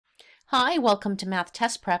Hi, welcome to Math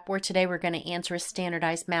Test Prep, where today we're going to answer a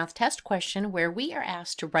standardized math test question where we are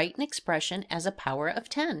asked to write an expression as a power of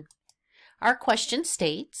 10. Our question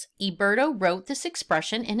states, Eberto wrote this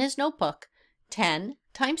expression in his notebook, 10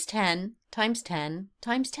 times 10 times 10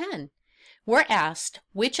 times 10. We're asked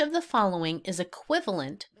which of the following is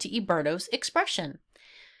equivalent to Eberto's expression.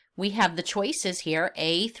 We have the choices here,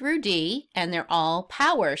 A through D, and they're all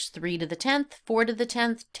powers, 3 to the 10th, 4 to the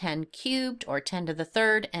 10th, 10 cubed, or 10 to the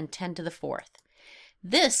 3rd, and 10 to the 4th.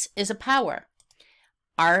 This is a power.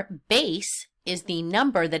 Our base is the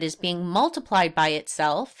number that is being multiplied by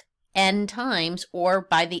itself n times, or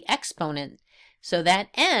by the exponent. So that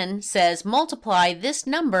n says multiply this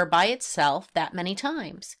number by itself that many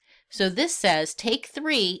times. So this says take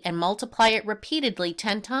 3 and multiply it repeatedly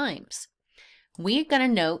 10 times. We're going to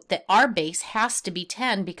note that our base has to be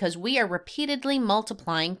 10 because we are repeatedly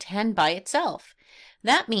multiplying 10 by itself.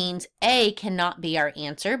 That means A cannot be our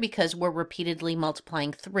answer because we're repeatedly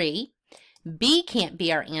multiplying 3. B can't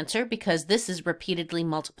be our answer because this is repeatedly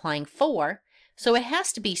multiplying 4. So it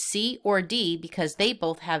has to be C or D because they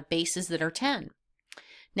both have bases that are 10.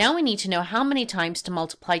 Now we need to know how many times to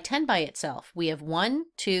multiply 10 by itself. We have 1,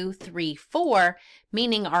 2, 3, 4,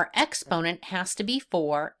 meaning our exponent has to be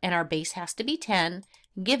 4 and our base has to be 10,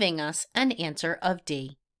 giving us an answer of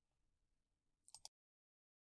D.